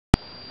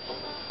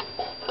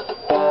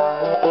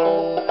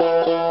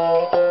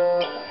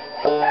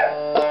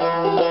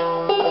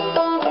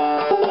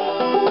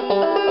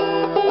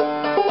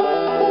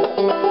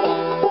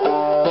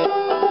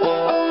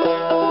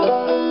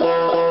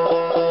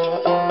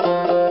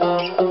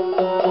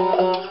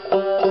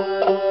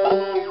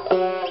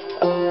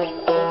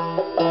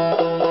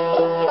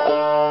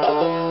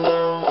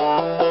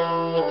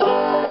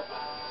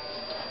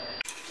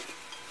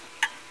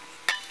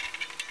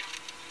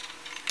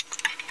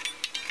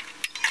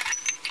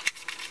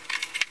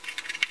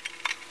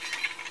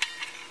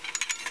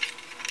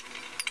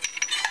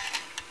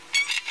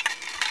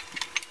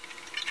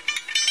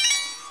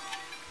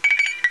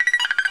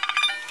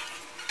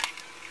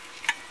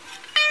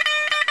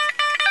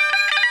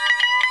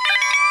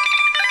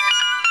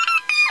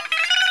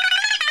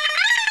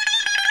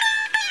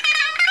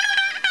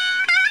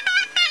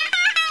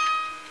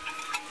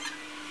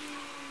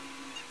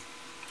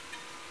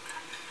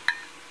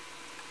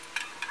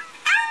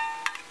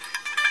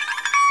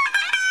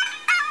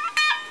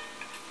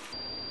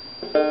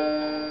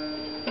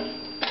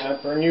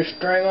for a new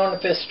string on the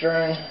 5th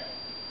string.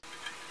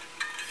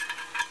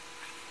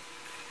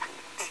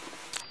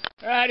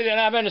 Alrighty then,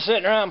 I've been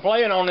sitting around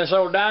playing on this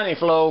old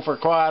Dyna-Flow for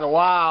quite a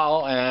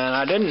while, and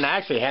I didn't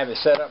actually have it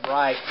set up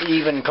right,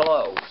 even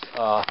close.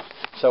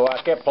 So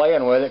I kept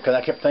playing with it because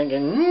I kept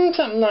thinking,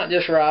 something not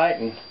just right,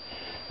 and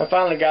I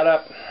finally got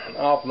up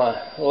off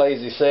my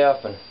lazy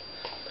self and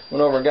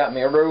went over and got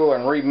me a ruler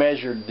and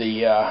remeasured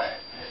the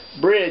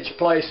bridge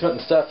placement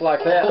and stuff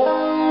like that.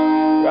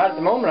 Right at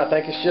the moment I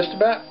think it's just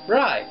about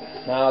right.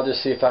 Now I'll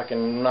just see if I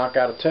can knock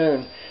out a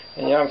tune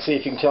and y'all can see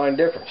if you can tell any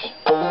difference.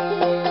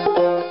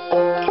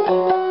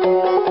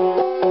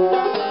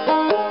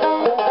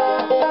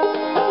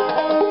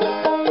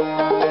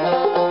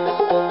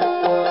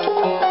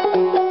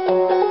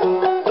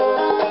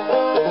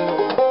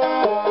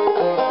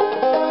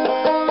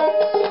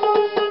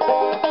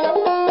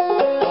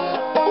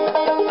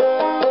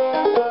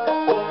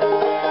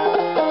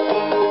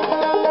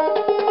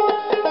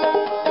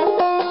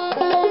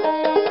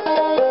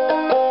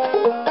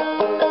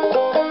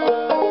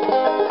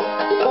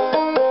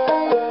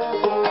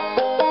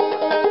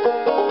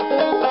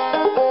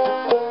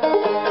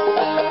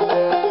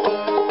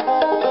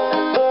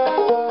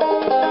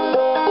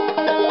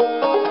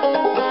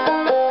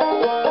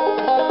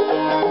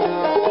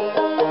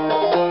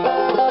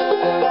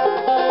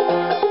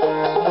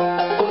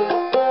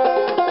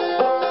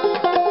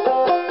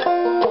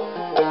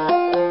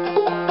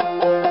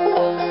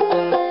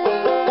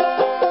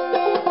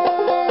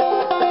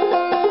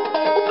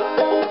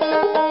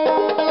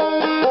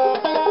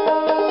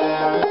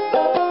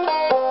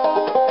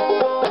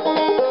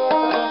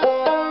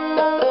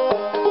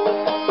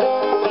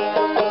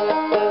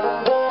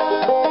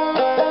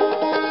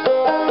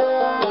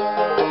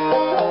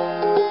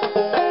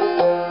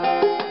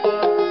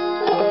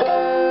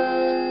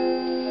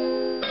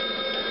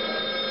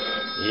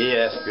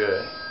 Yeah, that's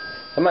good.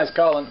 Somebody's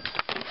calling.